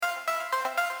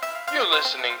You're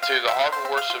listening to the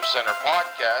Harbor Worship Center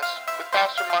podcast with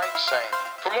Pastor Mike Saint.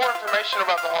 For more information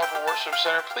about the Harbor Worship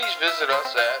Center, please visit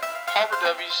us at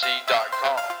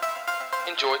harborwc.com.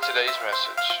 Enjoy today's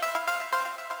message.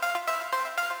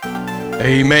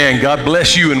 Amen. God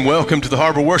bless you and welcome to the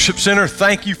Harbor Worship Center.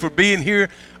 Thank you for being here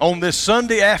on this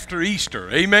Sunday after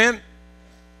Easter. Amen.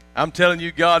 I'm telling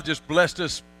you, God just blessed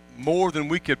us more than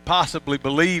we could possibly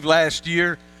believe last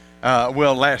year.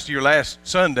 Last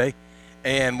Sunday.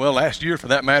 And, last year for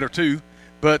that matter, too.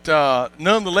 But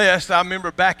nonetheless, I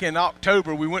remember back in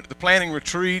October, we went to the planning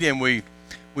retreat and we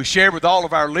shared with all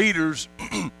of our leaders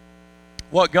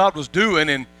what God was doing.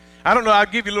 And I don't know, I'll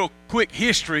give you a little quick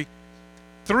history.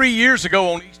 3 years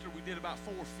ago on Easter, we did about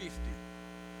 450.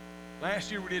 Last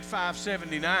year, we did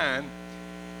 579.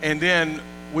 And then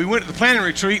we went to the planning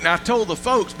retreat, and I told the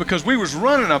folks, because we was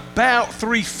running about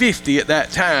 350 at that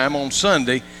time on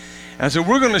Sunday, I said,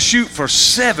 we're going to shoot for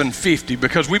 750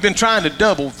 because we've been trying to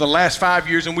double the last 5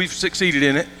 years, and we've succeeded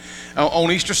in it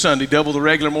on Easter Sunday, double the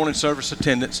regular morning service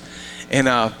attendance. And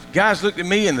guys looked at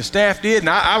me, and the staff did, and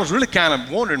I was really kind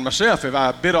of wondering myself if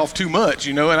I bit off too much,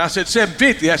 and I said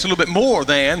 750, that's a little bit more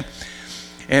than.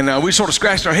 And we sort of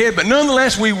scratched our head, but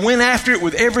nonetheless, we went after it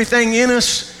with everything in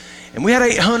us, and we had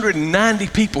 890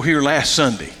 people here last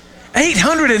Sunday.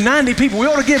 890 people. We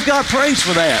ought to give God praise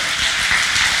for that.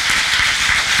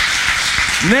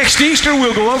 Next Easter,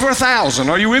 we'll go over 1,000.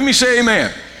 Are you with me? Say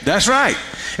amen. That's right.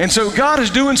 And so God is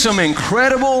doing some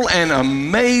incredible and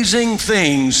amazing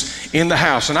things in the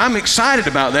house, and I'm excited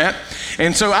about that.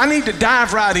 And so I need to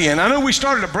dive right in. I know we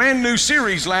started a brand new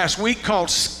series last week called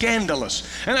Scandalous.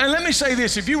 And let me say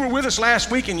this, if you were with us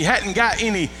last week and you hadn't got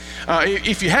any,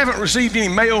 if you haven't received any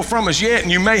mail from us yet,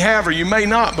 and you may have or you may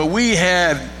not, but we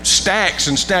had stacks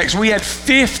and stacks. We had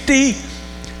 50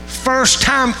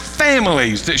 first-time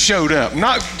families that showed up.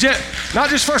 Not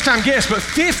just first-time guests, but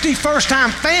 50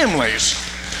 first-time families.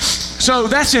 So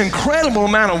that's an incredible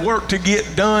amount of work to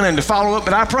get done and to follow up,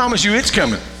 but I promise you it's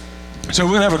coming. So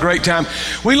we're going to have a great time.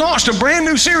 We launched a brand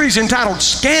new series entitled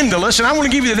Scandalous, and I want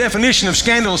to give you the definition of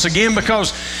scandalous again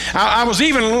because I was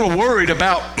even a little worried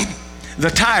about the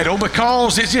title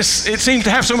because it seems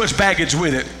to have so much baggage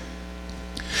with it.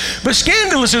 But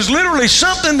scandalous is literally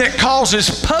something that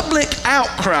causes public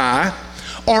outcry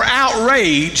or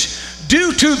outrage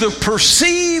due to the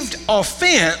perceived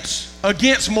offense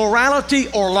against morality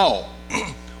or law.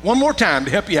 One more time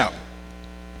to help you out.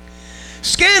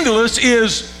 Scandalous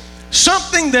is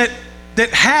something that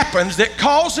happens that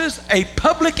causes a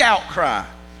public outcry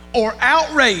or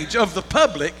outrage of the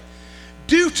public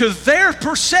due to their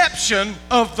perception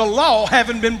of the law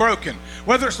having been broken.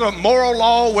 Whether it's a moral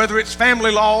law, whether it's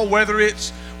family law, whether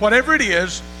it's whatever it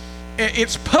is,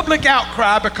 it's public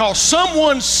outcry because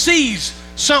someone sees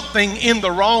something in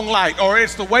the wrong light, or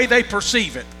it's the way they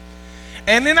perceive it.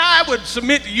 And then I would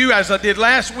submit to you, as I did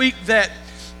last week, that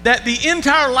the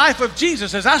entire life of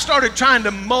Jesus, as I started trying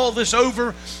to mull this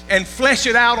over and flesh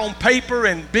it out on paper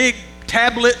and big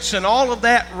tablets and all of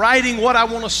that, writing what I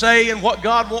want to say and what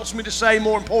God wants me to say,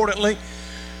 more importantly,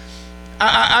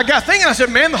 I got thinking, I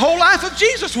said, man, the whole life of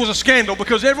Jesus was a scandal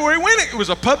because everywhere he went, it was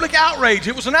a public outrage.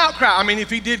 It was an outcry. I mean, if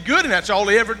he did good and that's all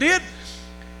he ever did,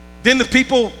 then the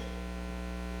people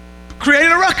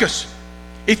created a ruckus.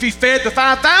 If he fed the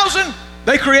 5,000,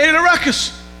 they created a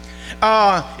ruckus.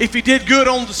 If he did good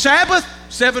on the Sabbath,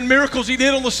 7 miracles he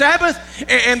did on the Sabbath,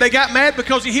 and they got mad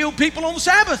because he healed people on the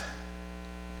Sabbath.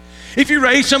 If he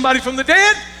raised somebody from the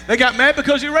dead, they got mad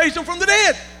because he raised them from the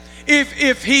dead.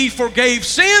 If he forgave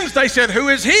sins, they said, who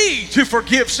is he to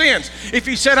forgive sins? If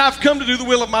he said, I've come to do the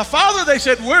will of my Father, they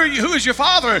said, where are you? Who is your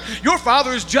father? Your father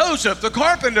is Joseph, the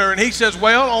carpenter. And he says,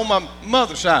 well, on my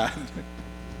mother's side.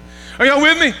 Are y'all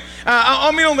with me?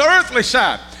 On the earthly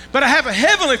side. But I have a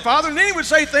heavenly Father. And then he would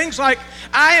say things like,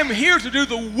 I am here to do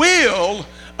the will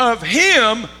of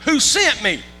him who sent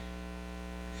me.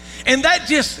 And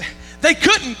they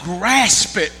couldn't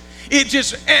grasp it.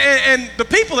 And the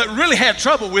people that really had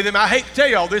trouble with him, I hate to tell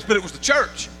you all this, but it was the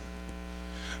church.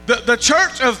 The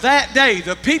church of that day,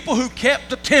 the people who kept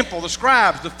the temple, the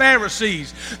scribes, the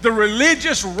Pharisees, the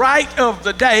religious rite of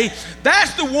the day,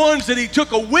 that's the ones that he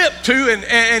took a whip to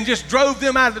and just drove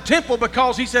them out of the temple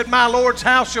because he said, my Lord's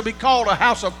house shall be called a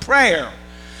house of prayer,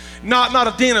 not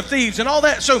a den of thieves and all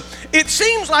that. So it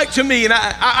seems like to me, and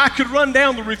I could run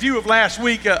down the review of last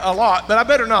week a lot, but I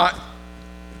better not.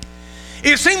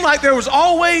 It seemed like there was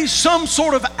always some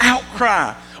sort of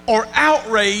outcry or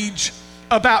outrage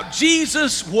about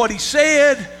Jesus, what he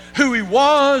said, who he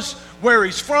was, where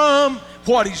he's from,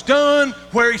 what he's done,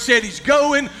 where he said he's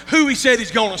going, who he said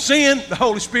he's going to send, the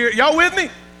Holy Spirit. Y'all with me?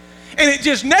 And it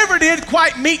just never did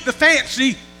quite meet the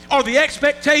fancy or the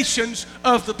expectations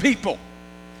of the people.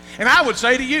 And I would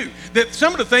say to you that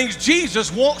some of the things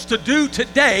Jesus wants to do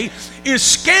today is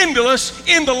scandalous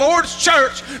in the Lord's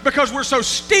church because we're so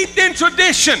steeped in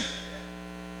tradition.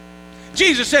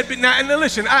 Jesus said, now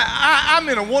listen, I'm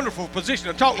in a wonderful position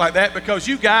to talk like that because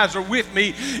you guys are with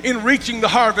me in reaching the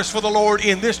harvest for the Lord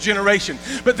in this generation.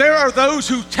 But there are those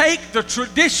who take the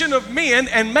tradition of men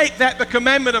and make that the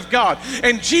commandment of God.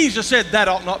 And Jesus said that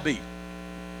ought not be.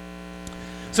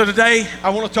 So today, I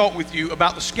want to talk with you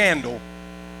about the scandal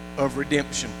of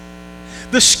redemption.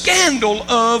 The scandal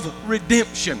of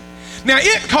redemption. Now,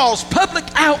 it caused public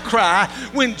outcry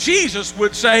when Jesus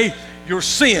would say, your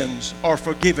sins are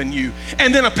forgiven you.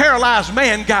 And then a paralyzed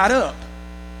man got up.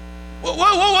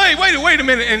 Wait a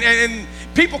minute. And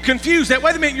people confuse that.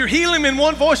 Wait a minute, you're healing him in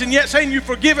one voice and yet saying you've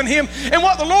forgiven him. And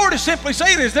what the Lord is simply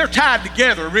saying is they're tied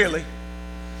together, really.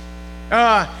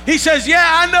 He says, yeah,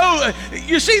 I know.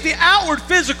 You see, the outward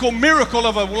physical miracle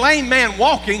of a lame man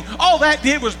walking, all that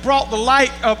did was brought the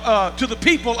light to the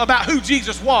people about who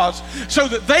Jesus was so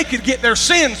that they could get their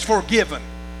sins forgiven.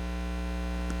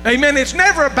 Amen. It's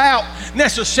never about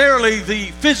necessarily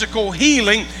the physical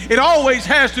healing. It always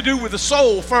has to do with the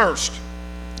soul first.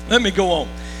 Let me go on.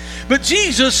 But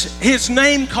Jesus, his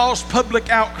name caused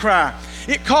public outcry.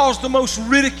 It caused the most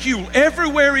ridicule.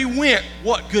 Everywhere he went,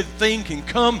 what good thing can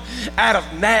come out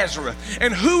of Nazareth?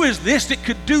 And who is this that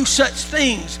could do such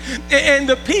things? And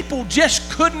the people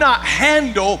just could not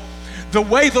handle the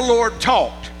way the Lord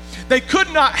talked. They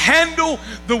could not handle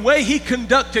the way he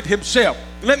conducted himself.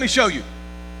 Let me show you.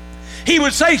 He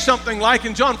would say something like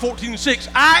in John 14:6,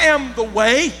 I am the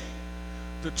way,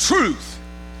 the truth,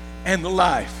 and the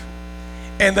life.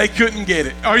 And they couldn't get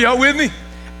it. Are y'all with me?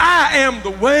 I am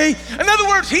the way. In other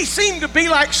words, he seemed to be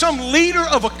like some leader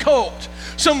of a cult,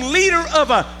 some leader of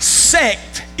a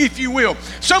sect, if you will.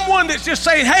 Someone that's just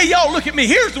saying, hey, y'all, look at me.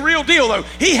 Here's the real deal, though.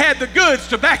 He had the goods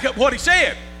to back up what he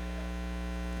said.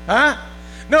 Huh?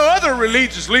 No other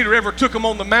religious leader ever took them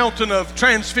on the mountain of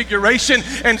transfiguration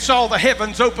and saw the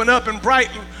heavens open up and bright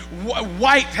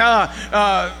white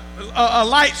a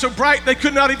light so bright they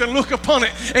could not even look upon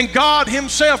it. And God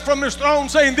himself from his throne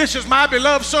saying, this is my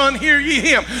beloved son, hear ye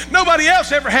him. Nobody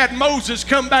else ever had Moses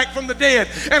come back from the dead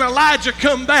and Elijah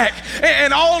come back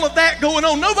and all of that going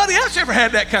on. Nobody else ever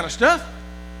had that kind of stuff.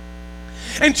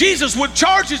 And Jesus would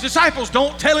charge his disciples,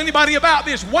 don't tell anybody about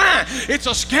this. Why? It's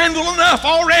a scandal enough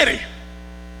already.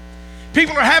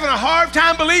 People are having a hard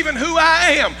time believing who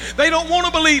I am. They don't want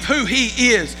to believe who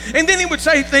he is. And then he would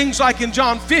say things like in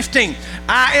John 15,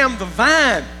 I am the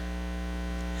vine,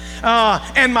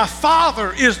 and my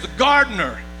Father is the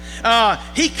gardener.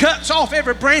 He cuts off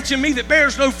every branch in me that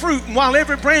bears no fruit, and while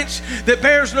every branch that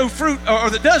bears no fruit, or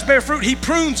that does bear fruit, he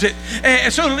prunes it,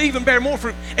 and so it'll even bear more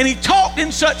fruit. And he talked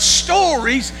in such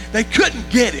stories, they couldn't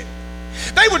get it.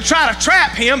 They would try to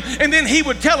trap him, and then he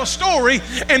would tell a story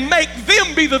and make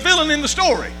them be the villain in the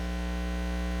story.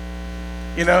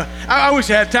 You know, I wish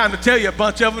I had time to tell you a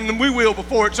bunch of them, and we will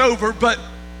before it's over, but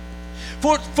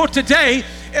for today,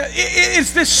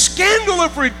 it's this scandal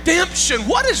of redemption.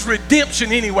 What is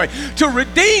redemption anyway? To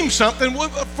redeem something,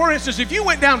 for instance, if you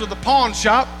went down to the pawn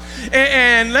shop,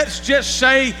 and let's just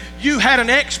say you had an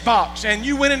Xbox, and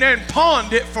you went in there and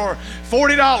pawned it for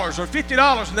 $40 or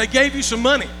 $50, and they gave you some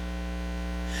money.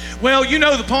 Well, you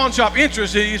know the pawn shop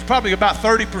interest is probably about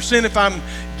 30% if I'm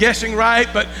guessing right.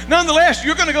 But nonetheless,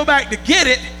 you're going to go back to get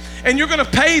it, and you're going to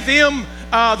pay them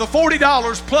the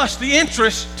 $40 plus the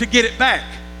interest to get it back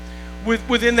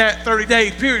within that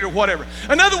 30-day period or whatever.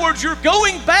 In other words, you're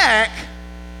going back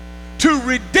to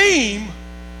redeem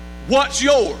what's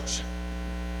yours.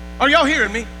 Are y'all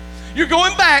hearing me? You're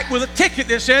going back with a ticket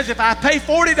that says if I pay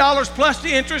 $40 plus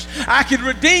the interest, I can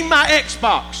redeem my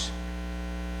Xbox.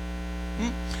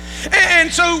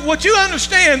 And so what you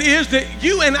understand is that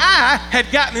you and I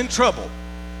had gotten in trouble.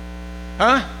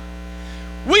 Huh?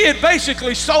 We had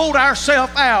basically sold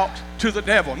ourselves out to the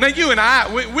devil. Now you and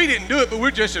I, we didn't do it, but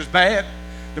we're just as bad.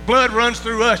 The blood runs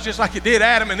through us just like it did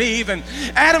Adam and Eve. And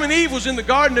Adam and Eve was in the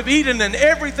Garden of Eden, and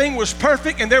everything was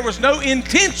perfect, and there was no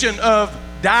intention of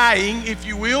dying, if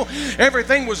you will.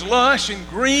 Everything was lush and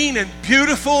green and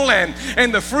beautiful,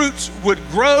 and the fruits would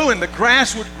grow and the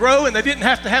grass would grow, and they didn't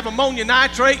have to have ammonia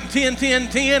nitrate and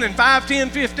 10-10-10 and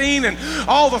 5-10-15 and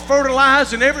all the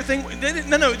fertilizer and everything.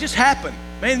 No, it just happened.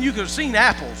 Man, you could have seen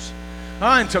apples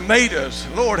and tomatoes.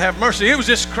 Lord have mercy. It was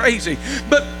just crazy.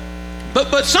 But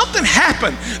something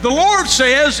happened. The Lord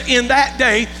says in that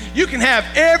day, you can have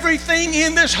everything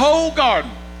in this whole garden.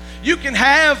 You can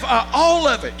have all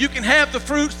of it. You can have the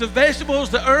fruits, the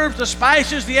vegetables, the herbs, the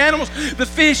spices, the animals, the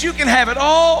fish. You can have it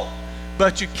all,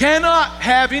 but you cannot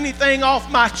have anything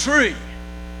off my tree.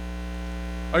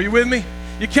 Are you with me?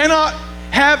 You cannot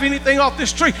have anything off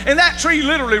this tree. And that tree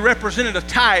literally represented a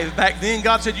tithe back then.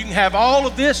 God said, you can have all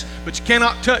of this, but you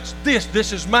cannot touch this.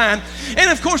 This is mine.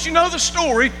 And of course, you know the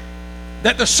story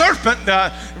that the serpent,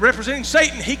 representing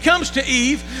Satan, he comes to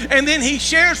Eve, and then he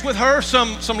shares with her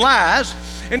some lies.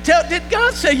 And did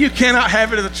God say you cannot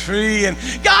have it of the tree? And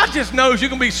God just knows you're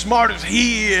going to be smart as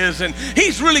he is. And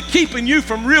he's really keeping you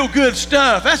from real good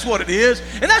stuff. That's what it is.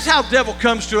 And that's how the devil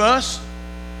comes to us.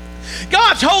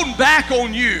 God's holding back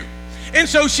on you. And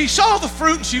so she saw the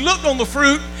fruit, and she looked on the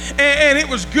fruit, and it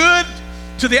was good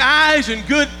to the eyes and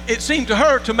good, it seemed to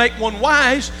her, to make one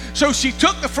wise. So she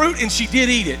took the fruit and she did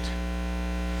eat it.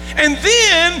 And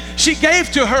then she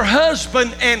gave to her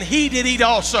husband, and he did eat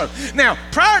also. Now,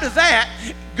 prior to that,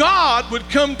 God would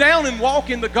come down and walk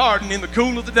in the garden in the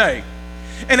cool of the day.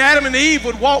 And Adam and Eve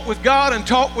would walk with God and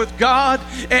talk with God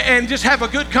and just have a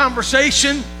good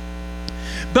conversation.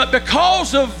 But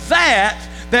because of that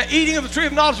eating of the tree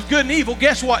of knowledge of good and evil,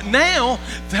 guess what? Now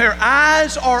their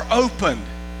eyes are opened.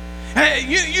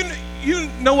 You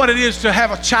know what it is to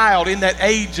have a child in that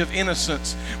age of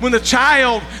innocence. When the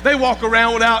child, they walk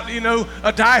around without,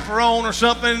 a diaper on or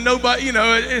something, and nobody,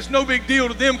 it's no big deal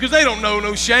to them because they don't know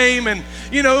no shame. And,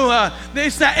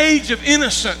 it's that age of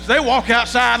innocence. They walk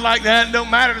outside like that, and it don't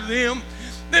matter to them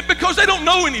because they don't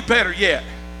know any better yet.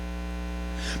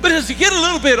 But as you get a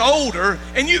little bit older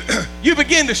and you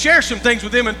begin to share some things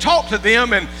with them and talk to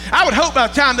them, and I would hope by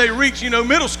the time they reach,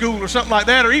 middle school or something like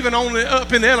that, or even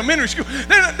up in the elementary school,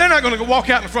 they're not going to go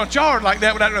walk out in the front yard like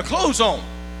that without no clothes on.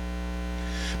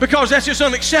 Because that's just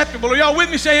unacceptable. Are y'all with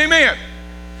me? Say amen.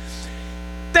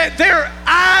 That their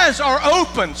eyes are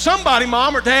open. Somebody,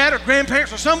 mom or dad or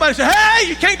grandparents or somebody say, hey,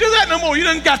 you can't do that no more. You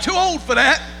done got too old for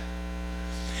that.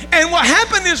 And what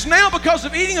happened is now, because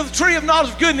of eating of the tree of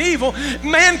knowledge of good and evil,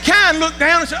 mankind looked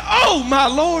down and said, oh, my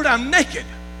Lord, I'm naked.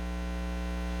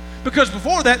 Because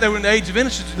before that, they were in the age of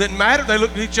innocence. It didn't matter. They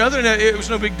looked at each other, and it was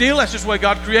no big deal. That's just the way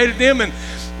God created them, and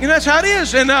that's how it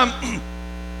is. And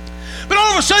but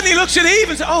all of a sudden, he looks at Eve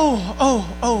and says,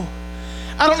 oh.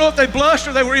 I don't know if they blushed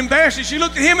or they were embarrassed. And she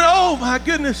looked at him and, oh, my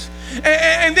goodness.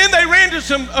 And then they ran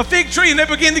to a fig tree, and they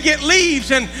began to get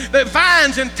leaves and the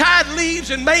vines and tied leaves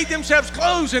and made themselves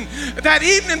clothes. And that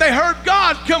evening they heard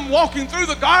God come walking through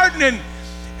the garden,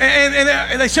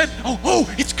 and they said,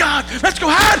 oh, it's God. Let's go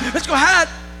hide.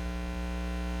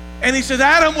 And he says,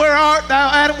 Adam, where art thou?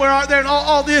 Adam, where art thou? And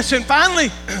all this. And finally,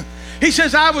 he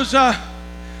says, I was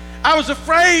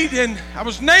afraid, and I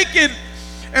was naked,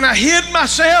 and I hid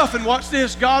myself. And watch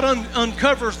this. God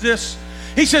uncovers this.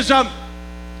 He says,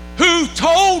 who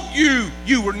told you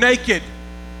you were naked?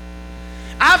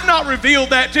 I've not revealed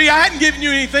that to you. I hadn't given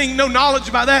you anything, no knowledge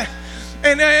about that.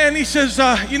 And he says,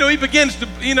 he begins to,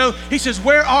 he says,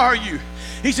 where are you?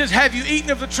 He says, have you eaten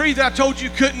of the tree that I told you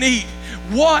couldn't eat?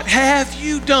 What have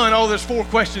you done? Oh, there's 4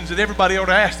 questions that everybody ought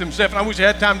to ask themselves, and I wish I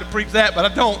had time to preach that, but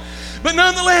I don't. But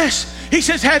nonetheless, he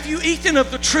says, have you eaten of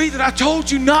the tree that I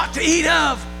told you not to eat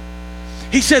of?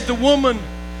 He said, the woman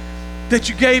that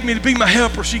you gave me to be my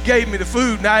helper, she gave me the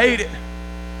food, and I ate it.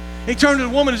 He turned to the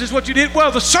woman and says, what you did?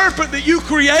 Well, the serpent that you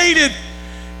created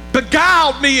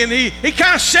beguiled me, and he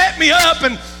kind of set me up,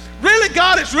 and really,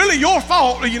 God, it's really your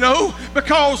fault,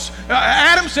 because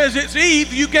Adam says it's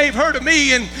Eve, you gave her to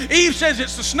me, and Eve says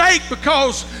it's the snake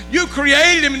because you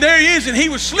created him, and there he is, and he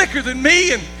was slicker than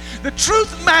me. And the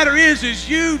truth of the matter is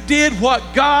you did what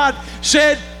God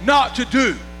said not to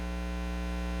do.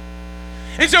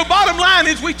 And so bottom line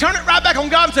is we turn it right back on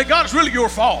God and say, God, it's really your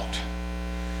fault.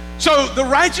 So the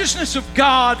righteousness of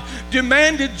God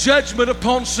demanded judgment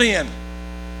upon sin,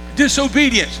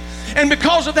 disobedience. And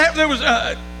because of that, there was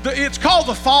it's called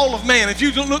the fall of man. If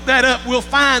you look that up, we'll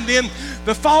find then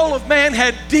the fall of man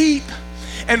had deep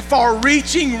and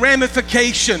far-reaching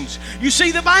ramifications. You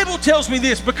see, the Bible tells me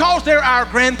this, because they're our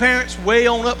grandparents way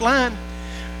on up line,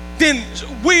 then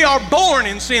we are born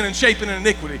in sin and shaped in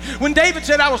iniquity. When David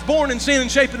said, I was born in sin and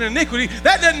shaped in iniquity,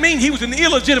 that doesn't mean he was an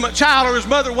illegitimate child or his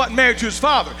mother wasn't married to his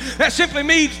father. That simply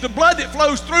means the blood that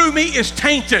flows through me is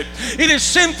tainted. It is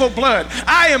sinful blood.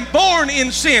 I am born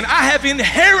in sin. I have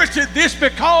inherited this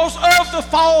because of the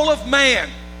fall of man.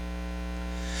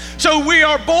 So we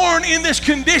are born in this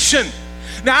condition.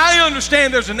 Now, I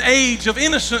understand there's an age of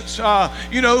innocence,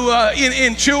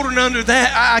 in children under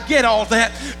that. I get all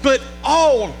that. But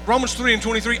Romans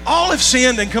 3:23, all have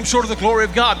sinned and come short of the glory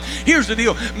of God. Here's the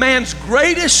deal. Man's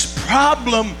greatest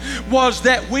problem was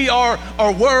that we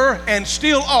were and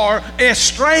still are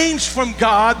estranged from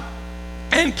God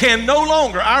and can no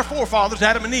longer, our forefathers,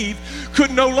 Adam and Eve,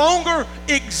 could no longer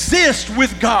exist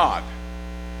with God.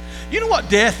 You know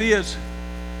what death is?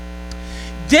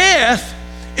 Death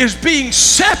is being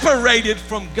separated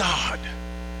from God.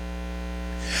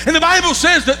 And the Bible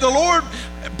says that the Lord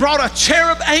brought a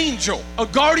cherub angel, a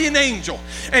guardian angel,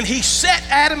 and he set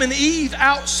Adam and Eve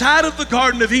outside of the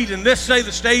Garden of Eden. Let's say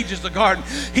the stage is the garden.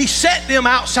 He set them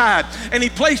outside, and he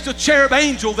placed a cherub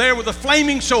angel there with a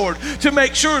flaming sword to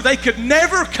make sure they could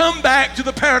never come back to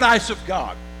the paradise of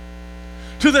God,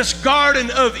 to this Garden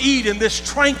of Eden, this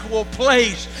tranquil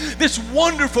place, this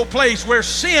wonderful place where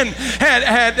sin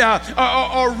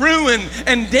or ruin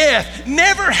and death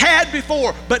never had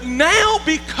before. But now,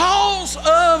 because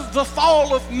of the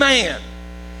fall of man,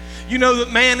 you know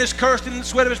that man is cursed, and in the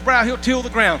sweat of his brow he'll till the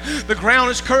ground. The ground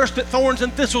is cursed that thorns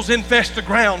and thistles infest the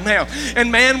ground now.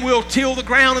 And man will till the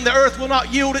ground, and the earth will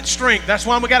not yield its strength. That's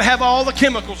why we got to have all the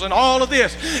chemicals and all of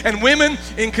this. And women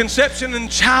in conception and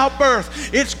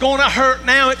childbirth, it's going to hurt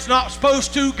now. It's not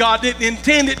supposed to. God didn't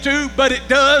intend it to, but it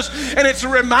does. And it's a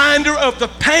reminder of the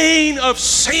pain of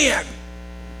sin.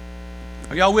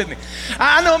 Are y'all with me?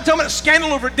 I know I'm talking about a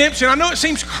scandal of redemption. I know it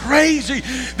seems crazy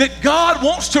that God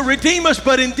wants to redeem us,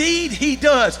 but indeed He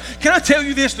does. Can I tell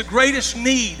you this? The greatest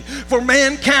need for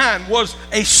mankind was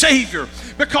a Savior,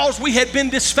 because we had been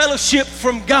disfellowshipped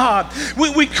from God.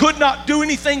 We could not do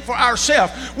anything for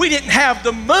ourselves. We didn't have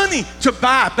the money to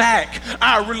buy back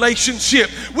our relationship.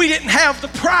 We didn't have the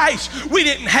price. We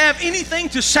didn't have anything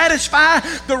to satisfy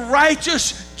the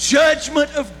righteous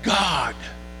judgment of God.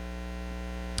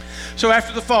 So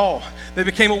after the fall, they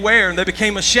became aware and they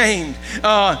became ashamed.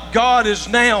 God is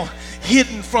now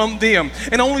hidden from them.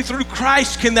 And only through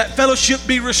Christ can that fellowship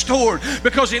be restored,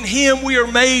 because in Him we are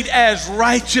made as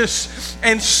righteous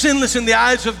and sinless in the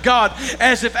eyes of God,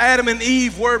 as if Adam and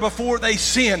Eve were before they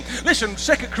sinned. Listen,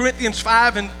 2 Corinthians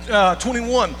 5 and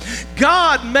 21.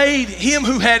 God made Him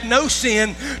who had no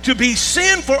sin to be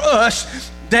sin for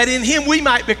us, that in Him we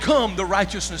might become the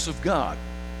righteousness of God.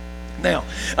 Now,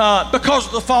 because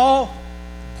of the fall,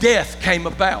 death came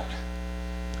about.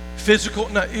 First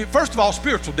of all,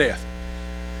 spiritual death.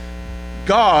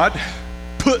 God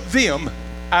put them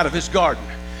out of His garden.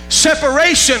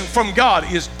 Separation from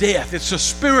God is death. It's a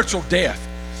spiritual death.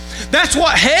 That's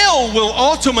what hell will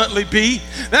ultimately be.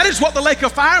 That is what the lake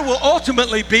of fire will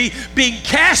ultimately be, being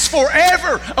cast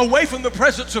forever away from the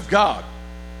presence of God.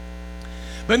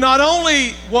 But not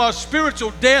only was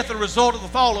spiritual death a result of the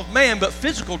fall of man, but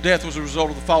physical death was a result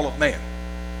of the fall of man.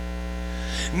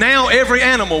 Now every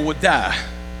animal would die.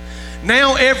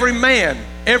 Now every man,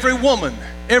 every woman,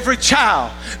 every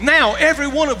child, now every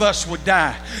one of us would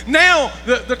die. Now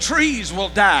the trees will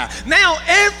die. Now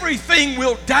everything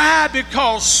will die,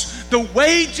 because the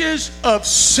wages of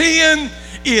sin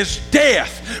is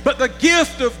death, but the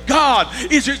gift of God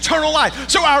is eternal life.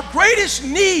 So our greatest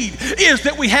need is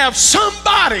that we have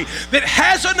somebody that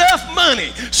has enough money,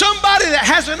 somebody that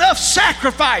has enough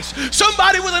sacrifice,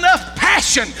 somebody with enough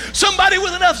passion, somebody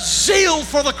with enough zeal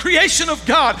for the creation of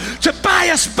God to buy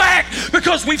us back,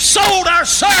 because we've sold our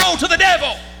soul to the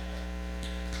devil.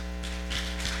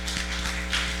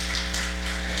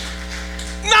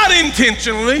 Not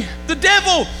intentionally. The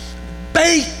devil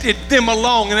baited them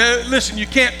along. And listen, you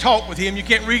can't talk with him, you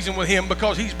can't reason with him,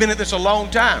 because he's been at this a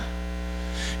long time.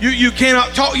 You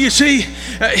cannot talk. You see,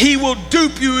 he will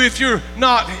dupe you if you're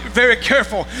not very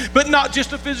careful. But not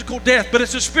just a physical death, but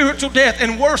it's a spiritual death.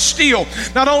 And worse still,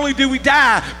 not only do we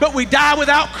die, but we die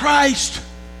without Christ.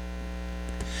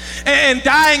 And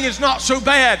dying is not so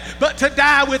bad, but to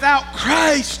die without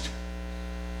Christ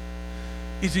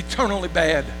is eternally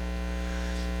bad.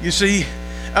 You see,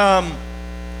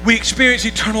 we experience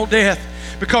eternal death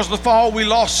because of the fall. We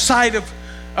lost sight of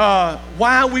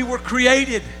why we were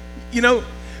created. You know,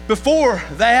 before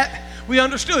that, we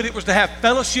understood it was to have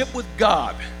fellowship with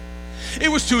God. It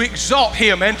was to exalt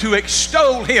Him and to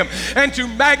extol Him and to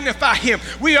magnify Him.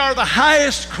 We are the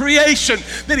highest creation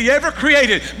that He ever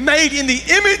created, made in the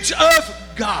image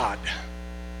of God.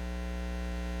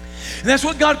 And that's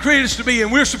what God created us to be,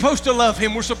 and we're supposed to love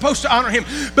Him, we're supposed to honor Him.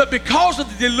 But because of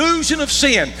the delusion of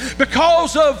sin,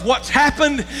 because of what's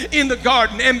happened in the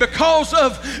garden, and because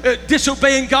of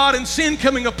disobeying God and sin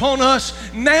coming upon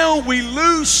us, now we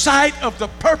lose sight of the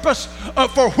purpose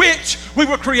for which we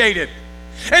were created.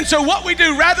 And so what we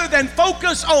do, rather than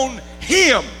focus on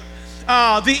Him,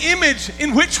 the image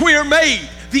in which we are made,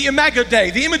 the Imago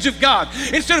Dei, the image of God,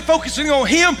 instead of focusing on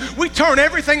Him, we turn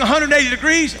everything 180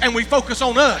 degrees and we focus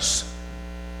on us.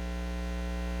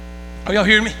 Are y'all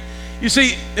hearing me? You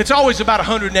see, it's always about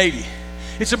 180.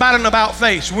 It's about an about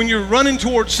face. When you're running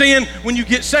toward sin, when you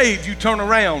get saved, you turn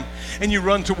around and you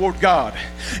run toward God.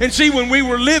 And see, when we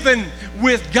were living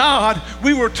with God,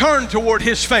 we were turned toward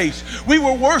His face. We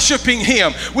were worshiping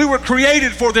Him. We were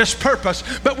created for this purpose.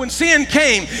 But when sin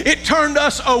came, it turned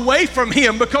us away from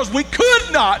Him because we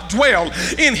could not dwell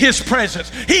in His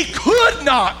presence. He could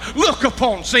not look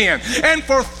upon sin. And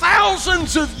for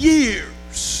thousands of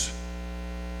years,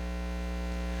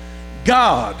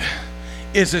 God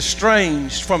is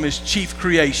estranged from His chief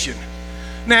creation.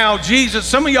 Now, Jesus,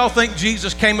 some of y'all think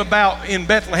Jesus came about in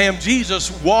Bethlehem.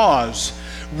 Jesus was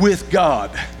with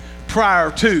God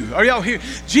prior to. Are y'all here?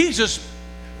 Jesus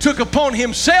took upon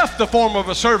Himself the form of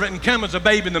a servant and came as a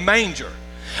babe in the manger.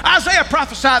 Isaiah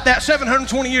prophesied that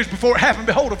 720 years before it happened.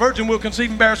 Behold, a virgin will conceive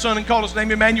and bear a son and call his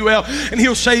name Emmanuel, and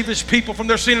He'll save His people from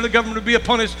their sin, and the government will be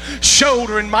upon His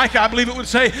shoulder. And Micah, I believe it would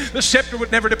say, the scepter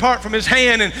would never depart from His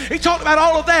hand. And he talked about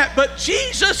all of that. But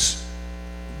Jesus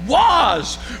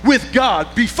was with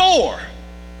God before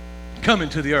coming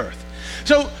to the earth.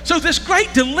 So this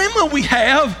great dilemma we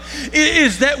have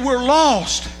is that we're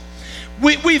lost.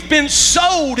 We've been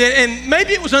sold, and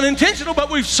maybe it was unintentional,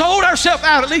 but we've sold ourselves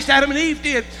out. At least Adam and Eve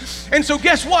did. And so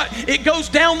guess what? It goes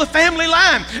down the family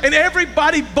line, and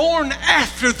everybody born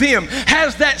after them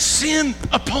has that sin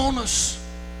upon us.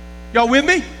 Y'all with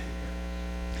me?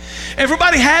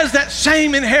 Everybody has that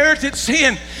same inherited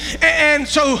sin. And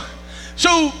so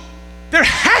there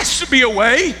has to be a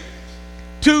way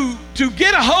to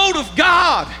get a hold of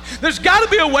God. There's got to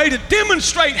be a way to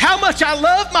demonstrate how much I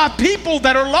love my people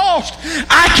that are lost.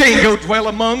 I can't go dwell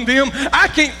among them. I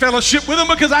can't fellowship with them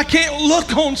because I can't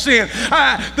look on sin.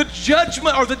 The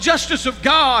judgment or the justice of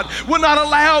God would not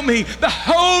allow me. The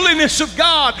holiness of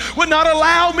God would not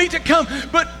allow me to come.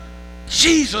 But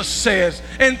Jesus says,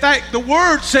 in fact, the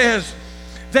Word says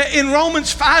that in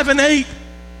Romans 5 and 8,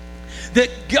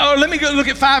 let me go look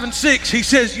at 5 and 6. He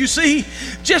says, you see,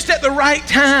 just at the right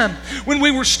time, when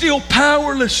we were still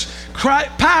powerless.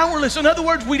 In other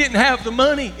words, we didn't have the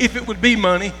money, if it would be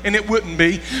money, and it wouldn't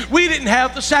be. We didn't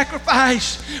have the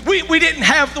sacrifice. We didn't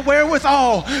have the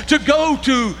wherewithal to go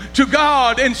to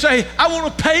God and say, I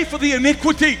want to pay for the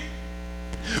iniquity.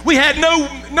 We had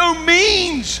no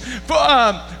means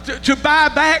to buy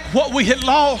back what we had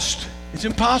lost. It's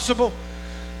impossible.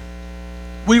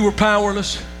 We were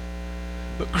powerless.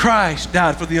 But Christ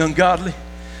died for the ungodly.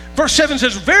 Verse 7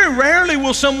 says, very rarely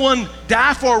will someone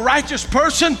die for a righteous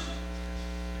person,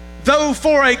 though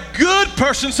for a good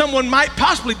person someone might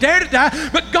possibly dare to die.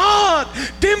 But God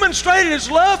demonstrated His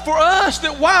love for us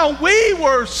that while we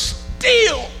were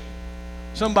still,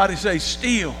 somebody say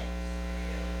still,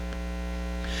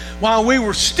 while we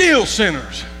were still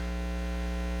sinners,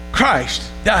 Christ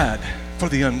died for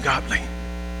the ungodly.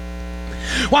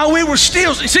 While we were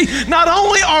still, see, not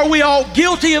only are we all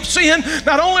guilty of sin,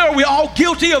 not only are we all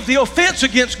guilty of the offense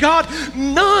against God,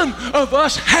 none of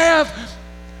us have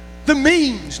the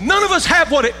means. None of us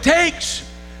have what it takes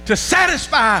to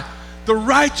satisfy the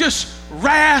righteous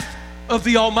wrath of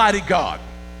the Almighty God.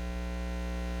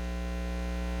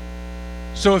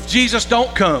 So if Jesus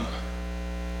don't come,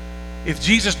 if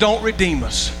Jesus don't redeem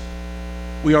us,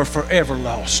 we are forever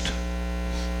lost.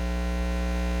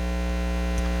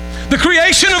 The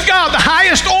creation of God, the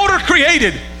highest order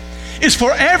created, is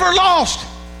forever lost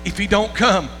if He don't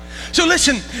come. So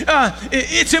listen,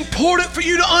 it's important for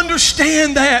you to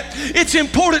understand that. It's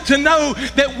important to know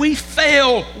that we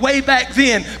fell way back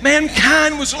then.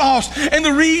 Mankind was lost. And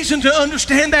the reason to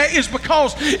understand that is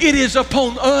because it is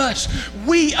upon us.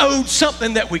 We owed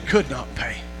something that we could not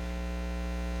pay.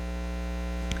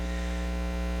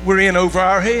 We're in over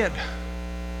our head.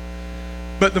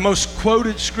 But the most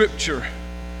quoted scripture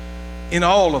in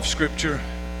all of Scripture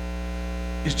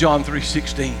is John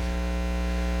 3:16.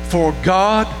 For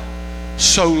God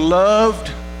so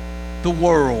loved the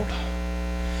world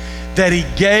that He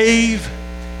gave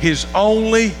His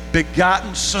only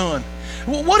begotten Son.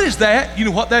 Well, what is that? You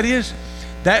know what that is?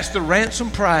 That's the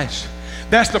ransom price.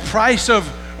 That's the price of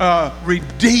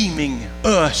redeeming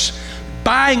us,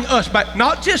 buying us back.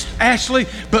 Not just Ashley,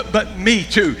 but me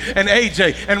too, and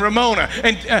AJ, and Ramona.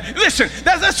 And listen,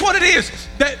 that's what it is.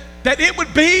 That it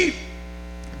would be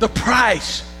the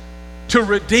price to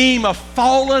redeem a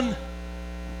fallen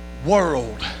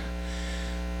world.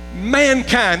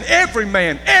 Mankind, every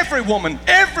man, every woman,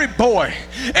 every boy,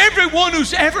 everyone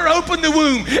who's ever opened the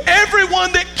womb,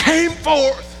 everyone that came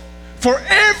forth for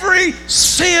every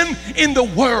sin in the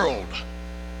world,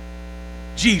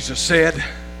 Jesus said,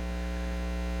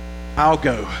 I'll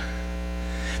go.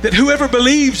 That whoever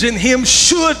believes in Him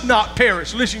should not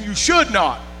perish. Listen, you should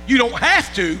not. You don't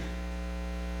have to.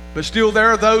 But still there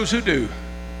are those who do.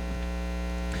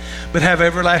 but have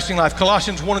everlasting life.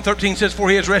 Colossians 1:13 says, for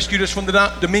he has rescued us from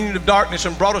the dominion of darkness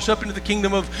and brought us up into the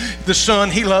kingdom of the Son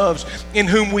he loves, in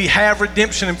whom we have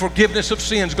redemption and forgiveness of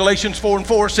sins. Galatians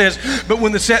 4:4 says, but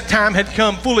when the set time had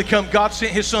come, fully come, God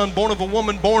sent his Son, born of a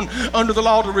woman, born under the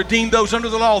law, to redeem those under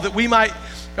the law, that we might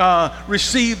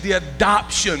receive the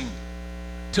adoption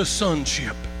to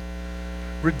sonship.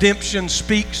 Redemption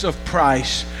speaks of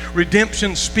price.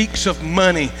 Redemption speaks of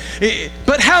money.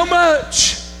 But how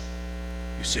much?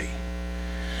 You see,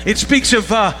 it speaks of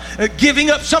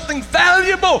giving up something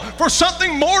valuable for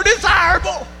something more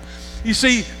desirable. You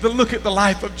see, look at the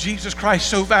life of Jesus Christ,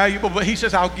 so valuable, but he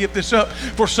says, I'll give this up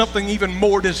for something even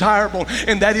more desirable,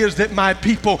 and that is that my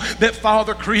people that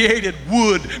Father created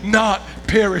would not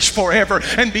perish forever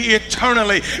and be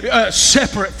eternally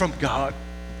separate from God.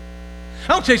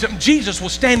 I'll tell you something. Jesus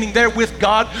was standing there with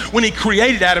God when he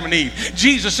created Adam and Eve.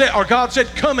 Jesus said, or God said,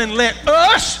 come and let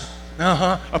us,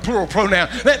 a plural pronoun,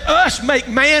 let us make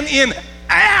man in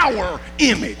our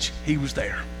image. He was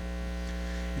there.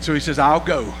 And so he says, I'll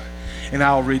go and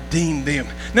I'll redeem them.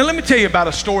 Now let me tell you about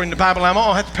a story in the Bible. I'm going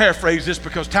to have to paraphrase this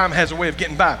because time has a way of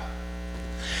getting by.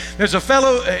 There's a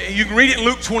fellow, you can read it in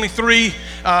Luke 23.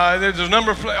 There's a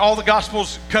number of, all the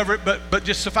Gospels cover it, but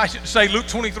just suffice it to say, Luke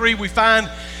 23, we find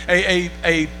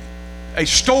a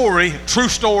story, true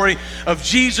story of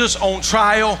Jesus on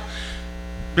trial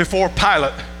before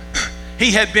Pilate.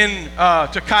 He had been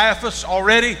to Caiaphas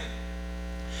already,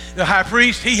 the high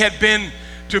priest. He had been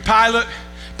to Pilate.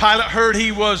 Pilate heard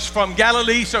he was from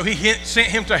Galilee, so he sent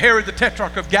him to Herod the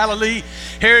Tetrarch of Galilee.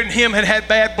 Herod and him had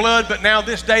bad blood, but now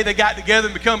this day they got together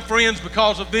and become friends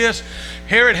because of this.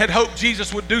 Herod had hoped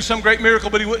Jesus would do some great miracle,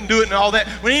 but he wouldn't do it and all that.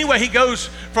 Well, anyway, he goes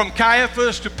from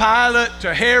Caiaphas to Pilate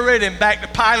to Herod and back to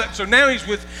Pilate. So now he's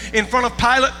in front of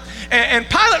Pilate, and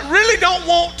Pilate really don't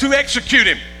want to execute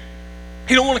him.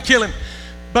 He don't want to kill him,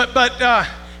 but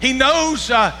he knows.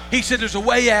 He said there's a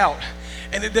way out,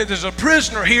 and there's a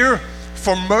prisoner here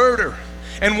for murder,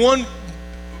 and one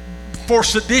for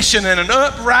sedition and an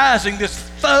uprising, this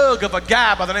thug of a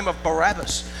guy by the name of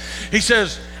Barabbas. He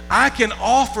says, I can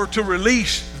offer to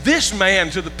release this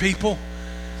man to the people,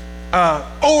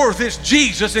 or this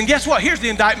Jesus. And guess what? Here's the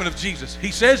indictment of Jesus. He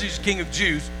says he's King of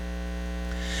Jews.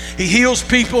 He heals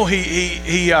people,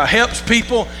 he helps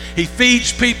people, he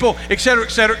feeds people, etc.,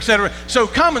 etc., etc. So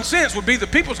common sense would be the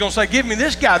people's going to say, give me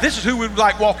this guy. This is who we would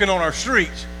like walking on our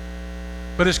streets.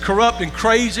 But as corrupt and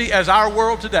crazy as our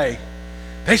world today,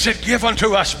 they said, give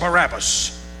unto us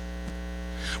Barabbas.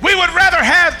 We would rather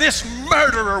have this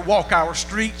murderer walk our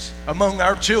streets among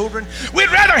our children.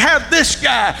 We'd rather have this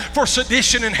guy for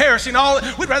sedition and heresy and all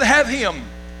that. We'd rather have him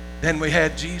than we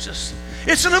had Jesus.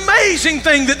 It's an amazing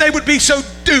thing that they would be so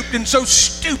duped and so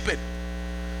stupid.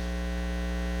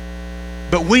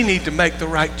 But we need to make the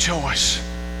right choice.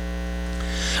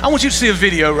 I want you to see a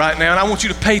video right now, and I want you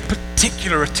to pay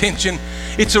particular attention.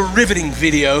 It's a riveting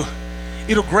video.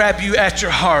 It'll grab you at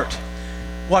your heart.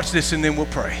 Watch this, and then we'll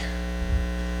pray.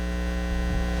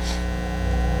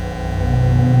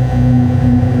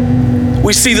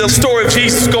 We see the story of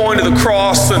Jesus going to the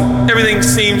cross, and everything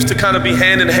seems to kind of be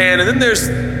hand in hand. And then there's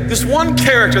this one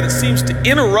character that seems to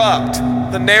interrupt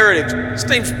the narrative. His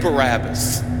name's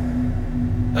Barabbas.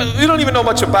 We don't even know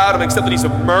much about him except that he's a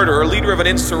murderer, a leader of an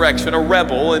insurrection, a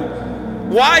rebel.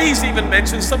 And why he's even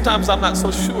mentioned, sometimes I'm not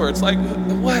so sure. It's like,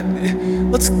 what?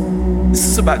 This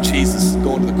is about Jesus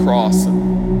going to the cross.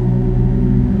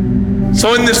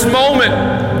 So in this moment,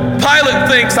 Pilate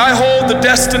thinks, I hold the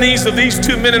destinies of these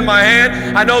two men in my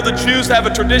hand. I know the Jews have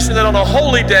a tradition that on a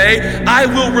holy day, I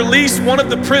will release one of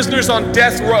the prisoners on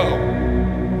death row.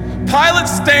 Pilate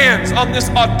stands on this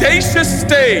audacious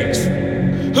stage,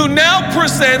 who now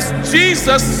presents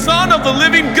Jesus, Son of the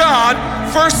living God,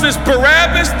 versus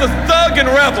Barabbas, the thug and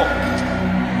rebel.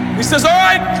 He says, all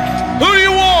right, who do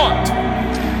you want?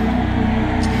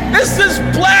 This is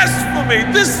blasphemy.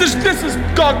 This has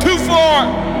gone too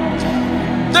far.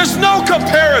 There's no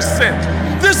comparison.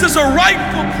 This is a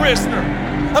rightful prisoner,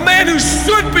 a man who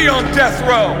should be on death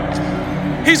row.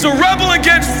 He's a rebel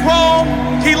against Rome.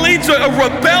 He leads a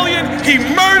rebellion. He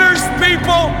murders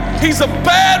people. He's a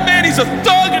bad man. He's a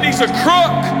thug and he's a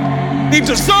crook. He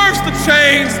deserves the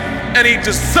chains and he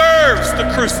deserves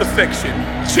the crucifixion.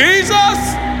 Jesus,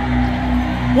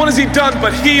 what has he done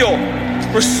but heal,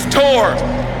 restore,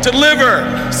 deliver,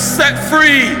 set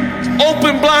free,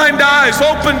 open blind eyes,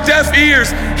 open deaf ears,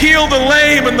 heal the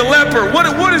lame and the leper? What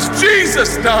has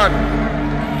Jesus done?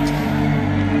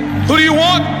 Who do you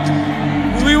want?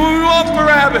 We want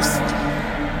Barabbas.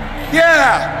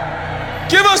 Yeah,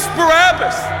 give us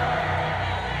Barabbas.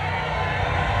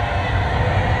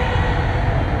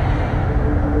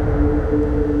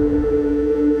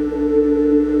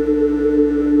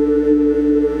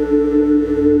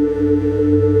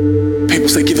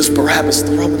 Barabbas,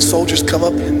 the Roman soldiers come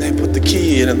up and they put the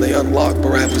key in and they unlock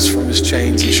Barabbas from his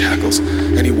chains and shackles,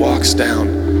 and he walks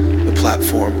down the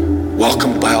platform,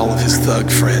 welcomed by all of his thug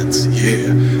friends. Yeah,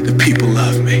 the people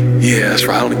love me. Yeah, that's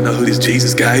right, I don't even know who this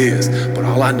Jesus guy is, but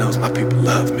all I know is my people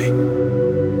love me.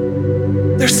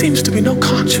 There seems to be no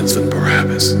conscience in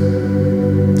Barabbas.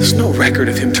 There's no record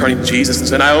of him turning to Jesus and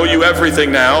saying, I owe you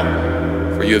everything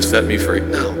now, for you have set me free.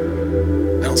 No,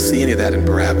 I don't see any of that in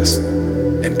Barabbas.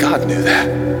 And God knew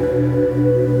that.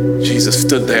 Jesus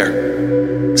stood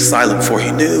there, silent, for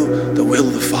he knew the will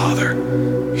of the Father.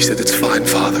 He said, it's fine,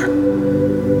 Father.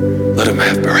 Let him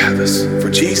have Barabbas. For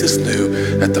Jesus knew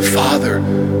that the Father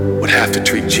would have to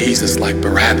treat Jesus like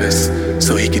Barabbas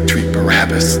so he could treat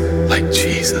Barabbas like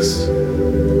Jesus.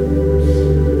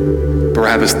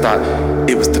 Barabbas thought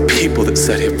it was the people that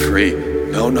set him free.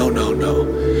 No.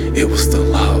 It was the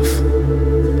love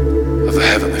of a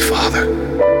heavenly Father.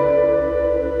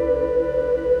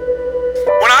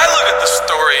 When I look at the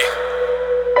story,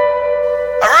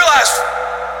 I realize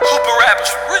who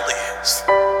Barabbas really is.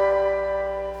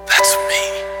 That's me.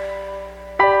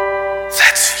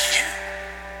 That's you.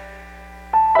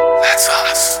 That's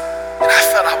us. And I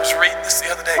felt, I was reading this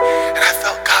the other day, and I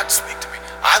felt God speak to me.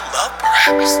 I love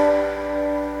Barabbas.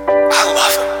 I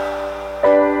love him.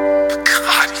 But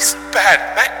God, he's a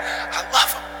bad man. I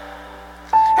love him.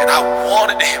 And I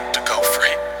wanted him to go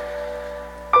free.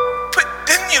 But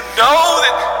didn't you know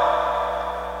that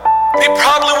he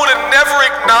probably would have never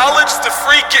acknowledged the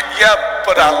free gift? Yeah,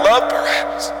 but I love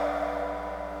Barabbas.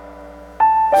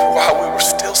 For while we were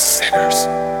still sinners,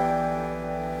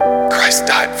 Christ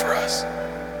died for us.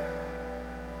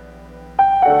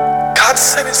 God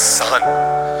sent his son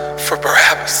for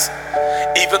Barabbas,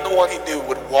 even the one he knew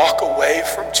would walk away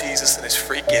from Jesus and his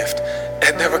free gift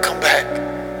and never come back.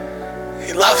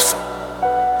 He loves him.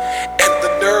 And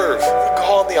the nerve, the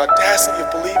gall, and the audacity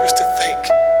of believers to think,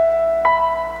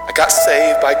 I got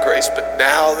saved by grace, but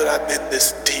now that I'm in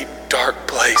this deep, dark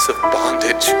place of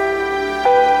bondage,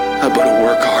 I better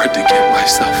work hard to get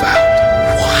myself out.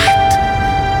 What?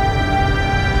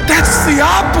 That's the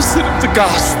opposite of the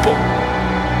gospel.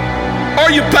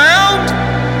 Are you bound?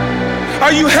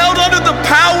 Are you held under the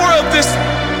power of this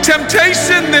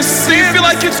temptation, this sin? You feel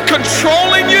like it's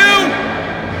controlling you?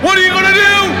 What are you gonna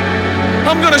do?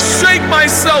 I'm gonna shake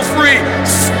myself free.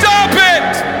 Stop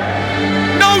it!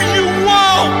 No, you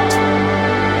won't.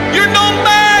 You're no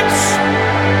match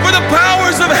for the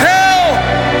powers of hell,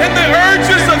 and the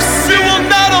urges of sin will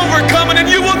not overcome it, and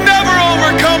you will never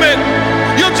overcome it.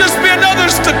 You'll just be another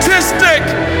statistic.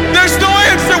 There's no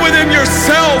answer within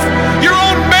yourself. Your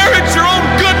own merit, your own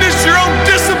goodness, your own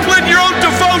discipline, your own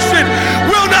devotion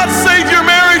will not save your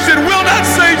marriage and will not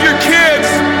save your kids.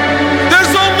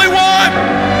 There's only one,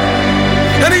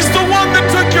 and he's the one that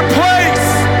took your place.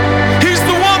 He's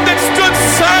the one that stood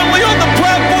silently on the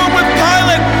platform with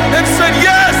Pilate and said,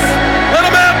 yes, let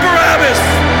him have Barabbas.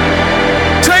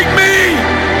 Take me.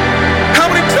 How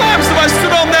many times have I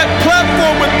stood on that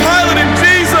platform with Pilate and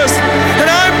Jesus, and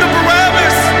I'm the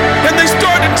Barabbas, and they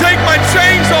start to take my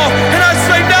chains off, and I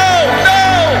say, no,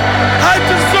 I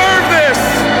deserve this.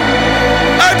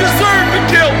 I deserve the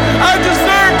guilt. I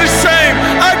deserve the shame.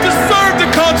 I deserve the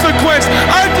consequence.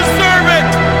 I deserve it.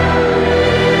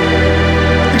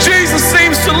 Jesus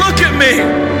seems to look at me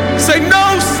and say,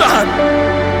 no, son,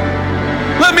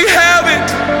 let me have it.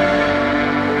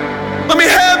 Let me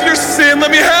have your sin.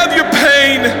 Let me have your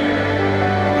pain.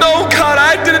 No, God,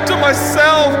 I did it to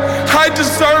myself. I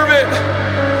deserve it.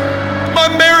 My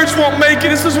marriage won't make it.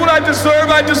 This is what I deserve.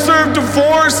 I deserve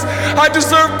divorce. I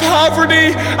deserve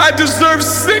poverty. I deserve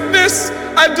sickness.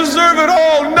 I deserve it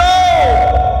all. No!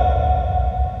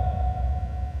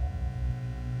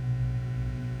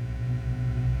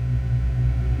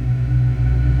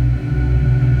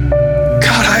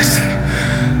 God,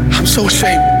 I'm so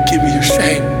ashamed. Give me your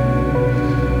shame.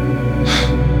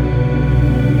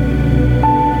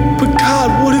 But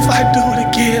God, what if I do it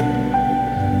again?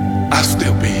 I'll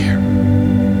still be here.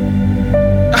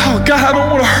 Oh, God, I don't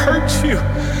want to hurt you.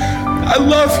 I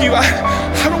love you.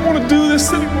 I don't want to do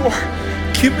this anymore.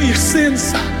 Give me your sins,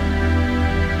 son.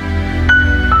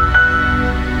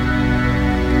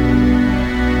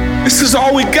 This is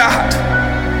all we got.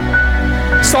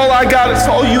 It's all I got. It's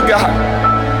all you got.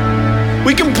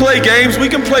 We can play games. We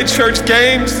can play church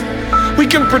games. We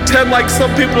can pretend like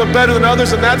some people are better than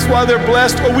others and that's why they're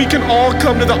blessed, or we can all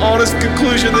come to the honest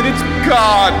conclusion that it's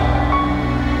God.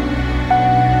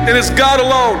 And it's God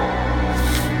alone.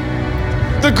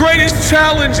 The greatest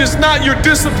challenge is not your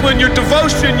discipline, your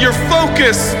devotion, your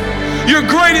focus. Your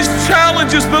greatest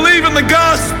challenge is believing the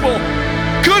gospel.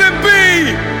 Could it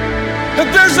be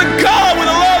that there's a God with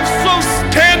a love so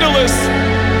tender scandalous,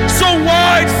 so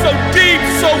wide, so deep,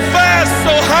 so vast,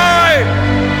 so high,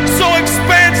 so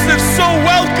expansive, so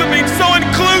welcoming, so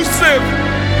inclusive.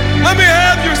 Let me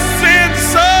have your sin,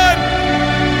 son.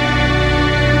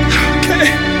 Okay.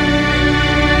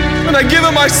 And I give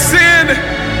him my sin.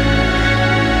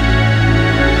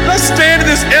 I stand in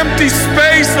this empty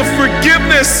space of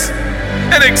forgiveness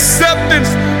and acceptance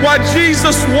while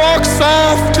Jesus walks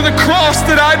off to the cross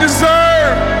that I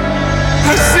deserve.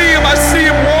 I see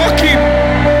him walking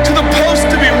to the post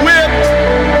to be whipped.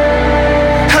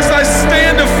 As I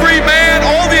stand a free man,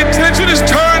 all the attention is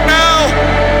turned now.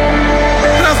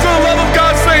 And I feel the love of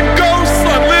God saying, go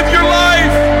son, live your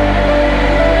life.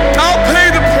 I'll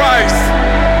pay the price.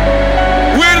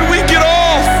 Where did we get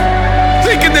off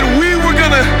thinking that we were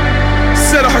gonna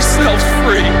set ourselves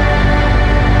free?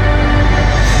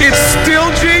 It's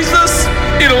still Jesus.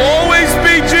 It'll always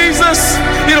be Jesus.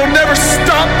 It'll never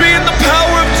stop being the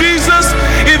power of Jesus.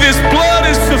 If his blood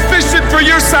is sufficient for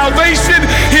your salvation,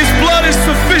 his blood is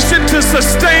sufficient to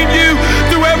sustain you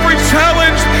through every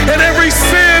challenge and every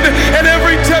sin and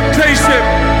every temptation.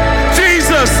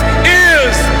 Jesus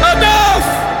is enough.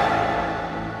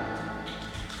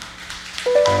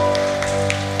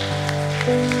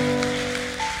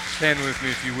 Stand with me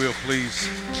if you will, please.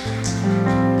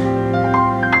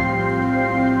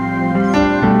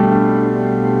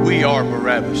 We are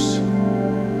Barabbas.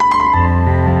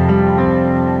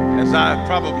 As I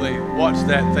probably watched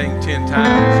that thing 10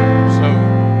 times or so,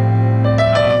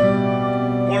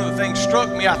 one of the things struck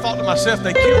me. I thought to myself,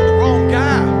 they killed the wrong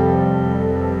guy.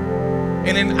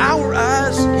 And in our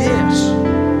eyes, yes,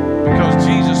 because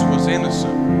Jesus was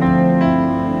innocent.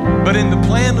 But in the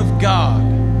plan of God,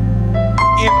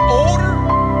 in order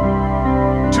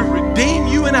to redeem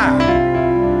you and I,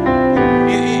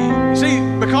 see,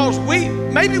 because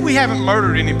maybe we haven't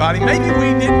murdered anybody, maybe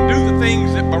we didn't do the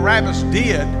things that Barabbas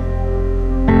did,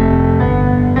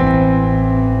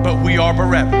 but we are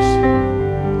Barabbas.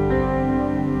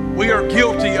 We are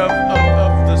guilty of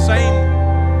the same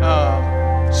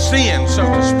sin, so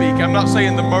to speak. I'm not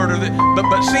saying the murder,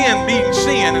 but sin being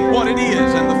sin and what it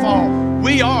is and the fall.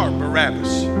 We are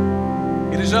Barabbas.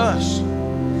 It is us.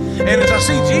 And as I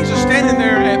see Jesus standing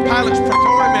there at Pilate's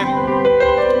praetorium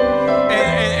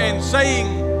and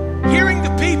saying, hearing the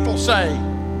people say,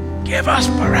 give us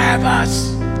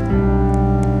Barabbas,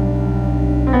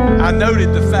 I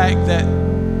noted the fact that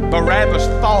Barabbas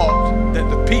thought that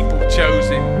the people chose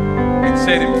him and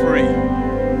set him free,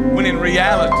 when in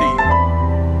reality,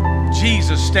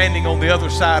 Jesus standing on the other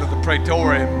side of the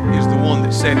praetorium is the one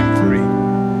that set him free.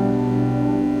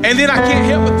 And then I can't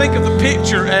help but think of the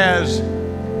picture as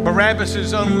Barabbas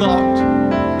is unlocked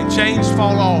and chains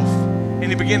fall off and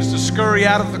he begins to scurry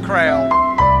out of the crowd.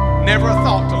 Never a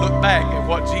thought to look back at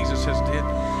what Jesus has did.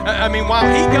 I mean, while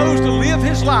he goes to live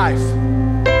his life,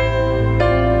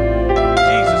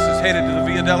 Jesus is headed to the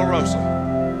Via Dolorosa,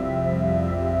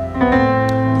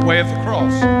 the way of the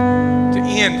cross, to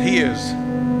end his.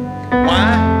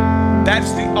 Why?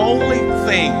 That's the only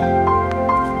thing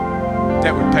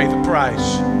that would pay the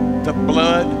price. The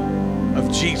blood of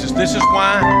Jesus. This is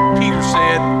why Peter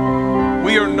said,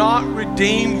 we are not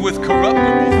redeemed with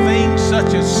corruptible things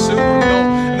such as silver and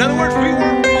gold. In other words, we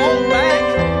weren't bought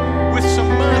back with some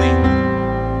money.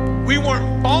 We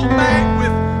weren't bought back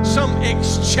with some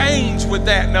exchange with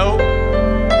that. No,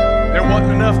 there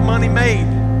wasn't enough money made.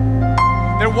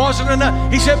 There wasn't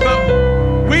enough. He said,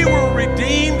 but we were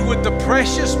redeemed with the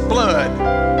precious blood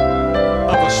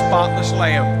of a spotless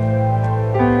lamb.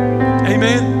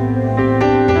 Amen.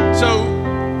 So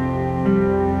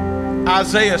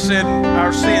Isaiah said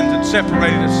our sins had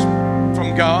separated us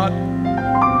from God.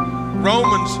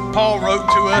 Romans, Paul wrote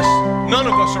to us, none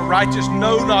of us are righteous,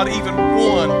 no, not even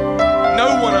one.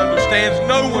 No one understands,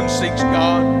 no one seeks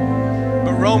God.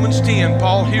 But Romans 10,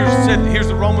 Paul here's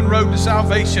the Roman road to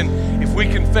salvation. If we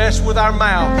confess with our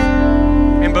mouth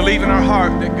and believe in our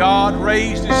heart that God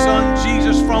raised his son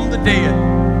Jesus from the dead.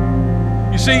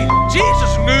 You see,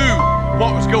 Jesus knew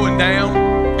what was going down,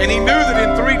 and he knew that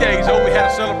in 3 days, we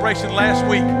had a celebration last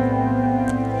week.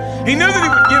 He knew that he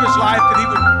would give his life, that he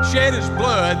would shed his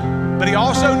blood, but he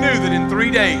also knew that in 3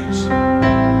 days,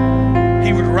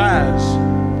 he would rise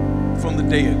from the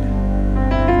dead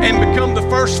and become the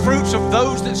first fruits of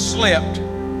those that slept,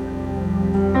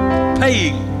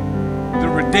 paying the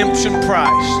redemption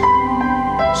price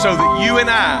so that you and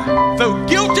I, though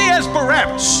guilty as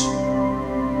Barabbas,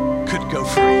 could go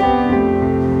free.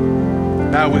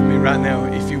 Bow with me right now,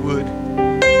 if you would.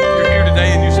 If you're here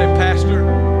today and you say, Pastor,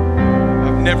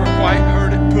 I've never quite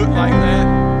heard it put like that,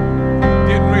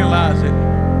 didn't realize it,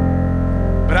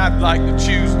 but I'd like to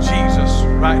choose Jesus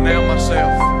right now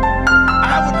myself.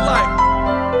 I would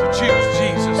like to choose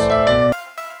Jesus.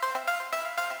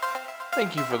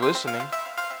 Thank you for listening.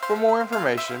 For more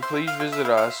information, please visit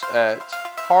us at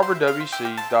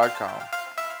harborwc.com.